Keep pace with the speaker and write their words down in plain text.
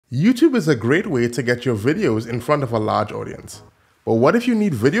YouTube is a great way to get your videos in front of a large audience. But what if you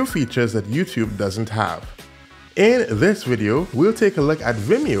need video features that YouTube doesn't have? In this video, we'll take a look at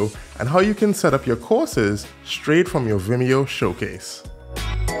Vimeo and how you can set up your courses straight from your Vimeo showcase.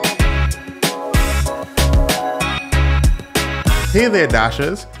 Hey there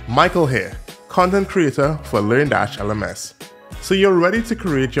Dashers, Michael here, content creator for LearnDash LMS. So you're ready to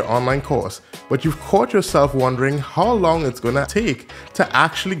create your online course, but you've caught yourself wondering how long it's gonna take to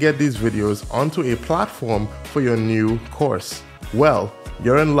actually get these videos onto a platform for your new course. Well,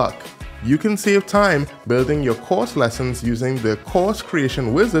 you're in luck. You can save time building your course lessons using the Course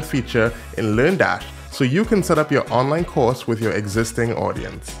Creation Wizard feature in LearnDash, so you can set up your online course with your existing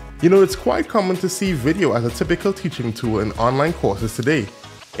audience. You know, it's quite common to see video as a typical teaching tool in online courses today.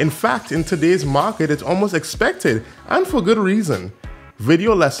 In fact, in today's market, it's almost expected, and for good reason.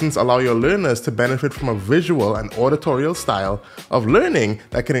 Video lessons allow your learners to benefit from a visual and auditorial style of learning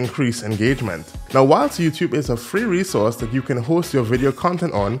that can increase engagement. Now, whilst YouTube is a free resource that you can host your video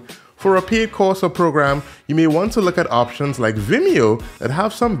content on, for a paid course or program, you may want to look at options like Vimeo that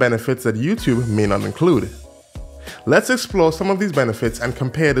have some benefits that YouTube may not include. Let's explore some of these benefits and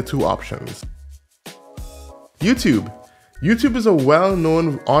compare the two options. YouTube. YouTube is a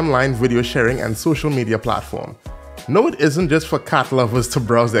well-known online video sharing and social media platform. No, it isn't just for cat lovers to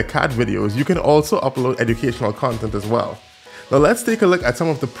browse their cat videos. You can also upload educational content as well. Now let's take a look at some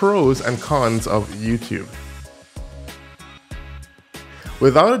of the pros and cons of YouTube.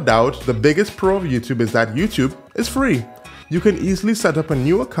 Without a doubt, the biggest pro of YouTube is that YouTube is free. You can easily set up a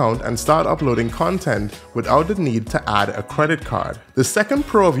new account and start uploading content without the need to add a credit card. The second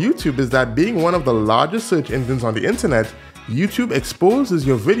pro of YouTube is that being one of the largest search engines on the internet, YouTube exposes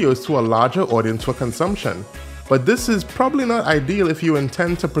your videos to a larger audience for consumption. But this is probably not ideal if you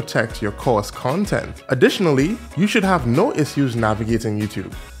intend to protect your course content. Additionally, you should have no issues navigating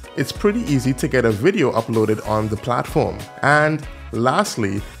YouTube. It's pretty easy to get a video uploaded on the platform. And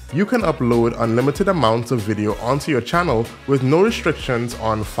lastly, you can upload unlimited amounts of video onto your channel with no restrictions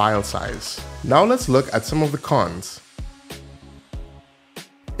on file size. Now let's look at some of the cons.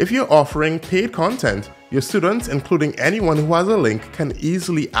 If you're offering paid content, your students, including anyone who has a link, can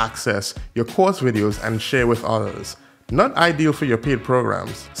easily access your course videos and share with others. Not ideal for your paid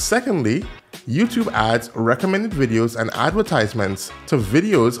programs. Secondly, YouTube adds recommended videos and advertisements to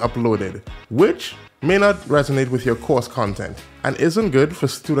videos uploaded, which may not resonate with your course content and isn't good for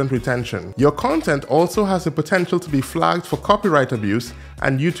student retention. Your content also has the potential to be flagged for copyright abuse,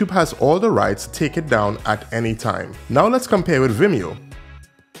 and YouTube has all the rights to take it down at any time. Now let's compare with Vimeo.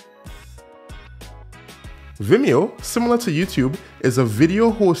 Vimeo, similar to YouTube, is a video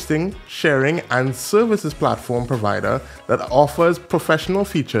hosting, sharing, and services platform provider that offers professional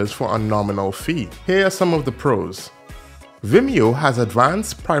features for a nominal fee. Here are some of the pros. Vimeo has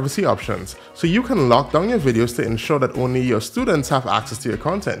advanced privacy options, so you can lock down your videos to ensure that only your students have access to your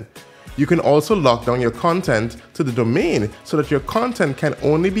content. You can also lock down your content to the domain so that your content can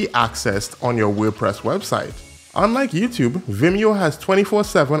only be accessed on your WordPress website. Unlike YouTube, Vimeo has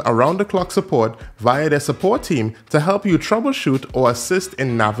 24/7 around-the-clock support via their support team to help you troubleshoot or assist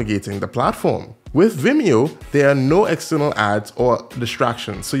in navigating the platform. With Vimeo, there are no external ads or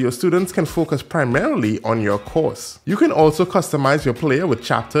distractions, so your students can focus primarily on your course. You can also customize your player with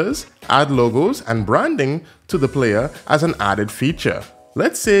chapters, add logos, and branding to the player as an added feature.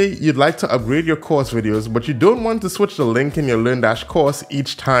 Let's say you'd like to upgrade your course videos, but you don't want to switch the link in your LearnDash course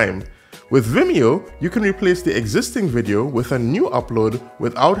each time. With Vimeo, you can replace the existing video with a new upload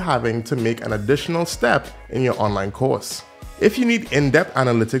without having to make an additional step in your online course. If you need in-depth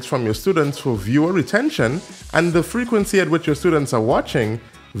analytics from your students for viewer retention and the frequency at which your students are watching,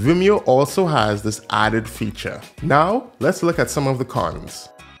 Vimeo also has this added feature. Now, let's look at some of the cons.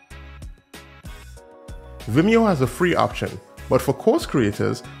 Vimeo has a free option, but for course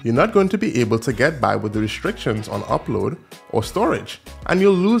creators, you're not going to be able to get by with the restrictions on upload or storage, and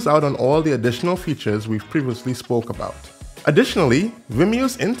you'll lose out on all the additional features we've previously spoke about. Additionally,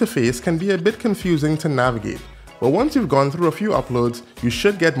 Vimeo's interface can be a bit confusing to navigate, but once you've gone through a few uploads, you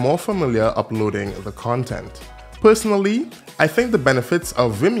should get more familiar uploading the content. Personally, I think the benefits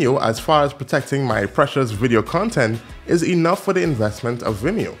of Vimeo as far as protecting my precious video content is enough for the investment of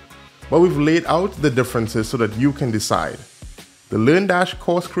Vimeo, but we've laid out the differences so that you can decide. The LearnDash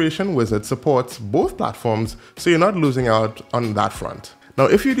Course Creation Wizard supports both platforms, so you're not losing out on that front. Now,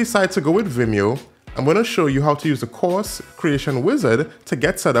 if you decide to go with Vimeo, I'm going to show you how to use the Course Creation Wizard to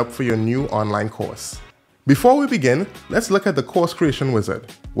get set up for your new online course. Before we begin, let's look at the Course Creation Wizard,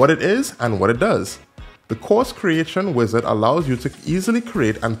 what it is and what it does. The course creation wizard allows you to easily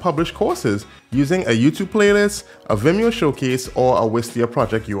create and publish courses using a YouTube playlist, a Vimeo showcase, or a Wistia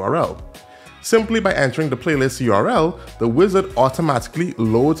project URL. Simply by entering the playlist URL, the wizard automatically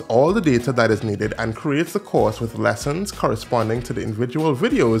loads all the data that is needed and creates the course with lessons corresponding to the individual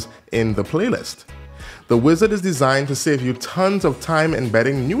videos in the playlist. The wizard is designed to save you tons of time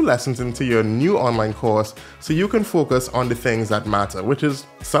embedding new lessons into your new online course so you can focus on the things that matter, which is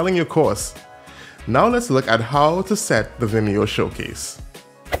selling your course. Now let's look at how to set the Vimeo showcase.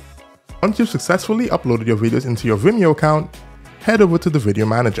 Once you've successfully uploaded your videos into your Vimeo account, head over to the Video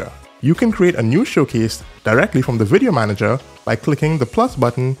Manager. You can create a new showcase directly from the Video Manager by clicking the plus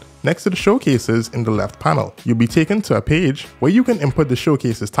button next to the showcases in the left panel. You'll be taken to a page where you can input the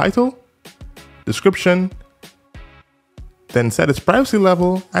showcase's title, description, then set its privacy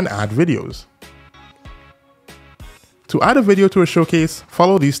level and add videos. To add a video to a showcase,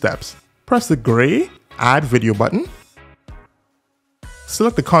 follow these steps. Press the gray Add Video button.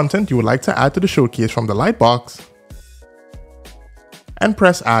 Select the content you would like to add to the showcase from the light box, and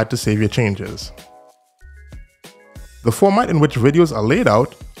press Add to save your changes. The format in which videos are laid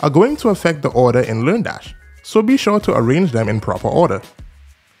out are going to affect the order in LearnDash, so be sure to arrange them in proper order.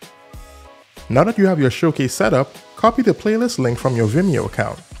 Now that you have your showcase set up, copy the playlist link from your Vimeo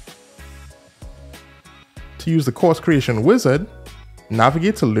account. To use the course creation wizard,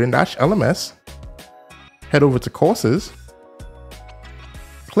 navigate to LearnDash LMS, head over to Courses,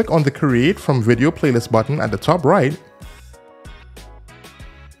 click on the Create from Video Playlist button at the top right,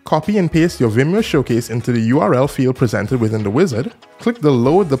 copy and paste your Vimeo showcase into the URL field presented within the wizard, click the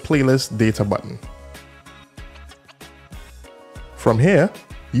Load the Playlist Data button. From here,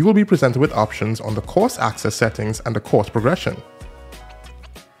 you will be presented with options on the course access settings and the course progression.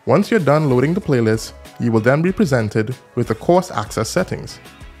 Once you're done loading the playlist, you will then be presented with the course access settings.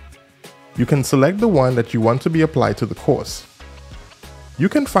 You can select the one that you want to be applied to the course. You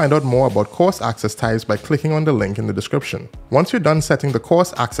can find out more about course access types by clicking on the link in the description. Once you're done setting the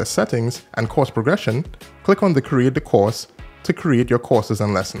course access settings and course progression, click on the Create the Course to create your courses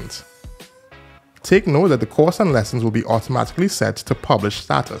and lessons. Take note that the course and lessons will be automatically set to Publish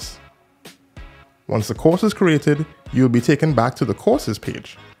status. Once the course is created, you will be taken back to the Courses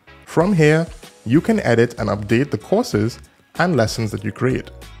page. From here, you can edit and update the courses and lessons that you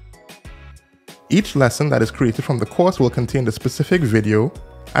create. Each lesson that is created from the course will contain the specific video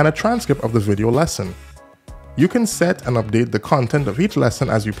and a transcript of the video lesson. You can set and update the content of each lesson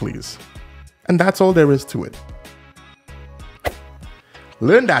as you please. And that's all there is to it.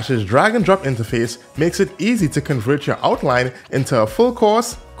 LearnDash's drag and drop interface makes it easy to convert your outline into a full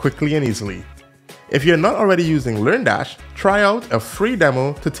course quickly and easily. If you're not already using LearnDash, try out a free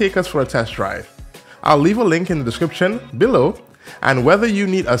demo to take us for a test drive. I'll leave a link in the description below, and whether you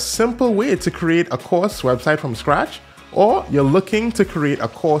need a simple way to create a course website from scratch, or you're looking to create a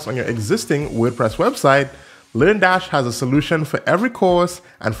course on your existing WordPress website, LearnDash has a solution for every course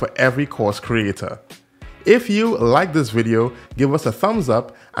and for every course creator. If you like this video, give us a thumbs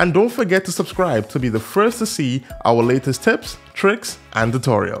up and don't forget to subscribe to be the first to see our latest tips, tricks, and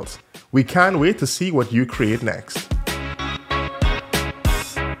tutorials. We can't wait to see what you create next.